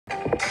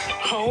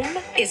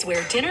Home is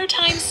where dinner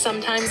time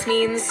sometimes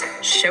means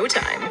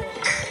showtime.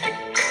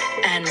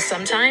 And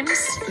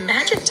sometimes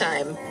magic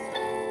time.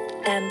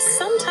 And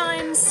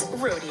sometimes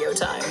rodeo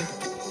time.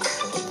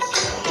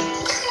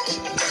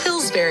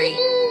 Pillsbury.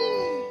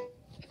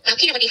 Well,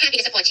 Peter would be happy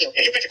to support you.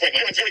 Yeah, you betcha,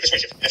 Quagmire. I'm very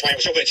persuasive. That's why I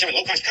was so good at selling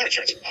low-cost car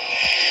insurance.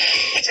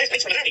 That's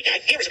thanks from the Howdy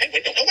Guide. Here is a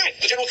penguin. Don't know why.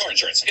 The general car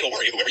insurance. It'll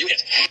worry whoever you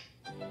hit.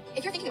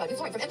 If you're thinking about new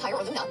flooring from Empire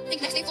or Luna,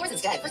 think Next Day Floors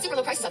instead for super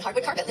low prices on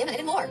hardwood, carpet, laminate,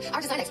 and more. Our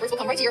design experts will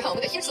come right to your home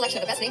with a huge selection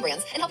of the best name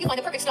brands and help you find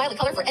the perfect style and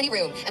color for any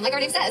room. And like our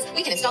name says,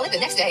 we can install it the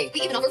next day.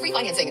 We even offer free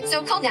financing.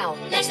 So call now.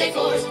 Next Day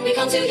Floors, we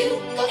come to you.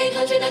 Call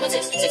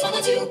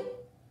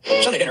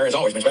 800-916-6112. Sunday dinner has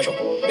always been special.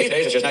 These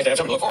days, it's just nice to have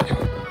something to look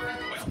forward to.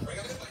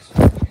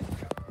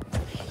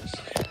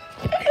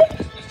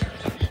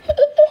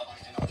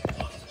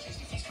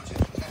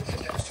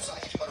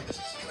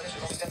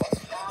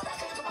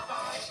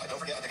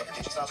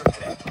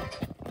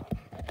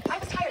 I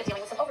was tired of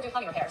dealing with some overdue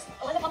plumbing repairs.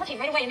 Belinda Plumber came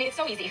right away and made it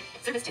so easy.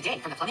 Service today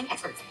from the plumbing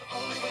experts.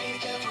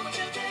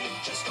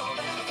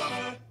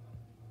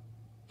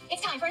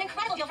 It's time for an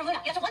incredible deal from Luna.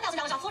 Get up to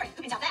 $1,000 off flooring.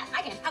 Who can top that?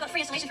 I can. How about free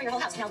installation for your whole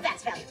house? Now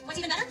that's value. What's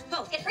even better?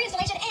 Both. Get free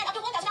installation and up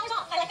to $1,000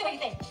 off. I like the way you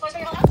think. Floors for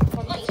your whole house?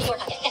 More money in your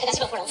pocket. Get the best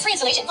of both worlds. Free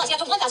installation plus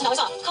get up to $1,000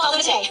 off. Call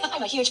Luna today.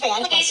 I'm a huge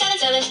fan.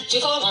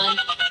 877-241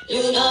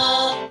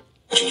 Luna.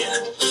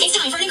 It's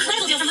time for an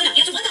incredible deal from Luna.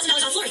 Get up to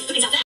 $1,000 off flooring. Who can top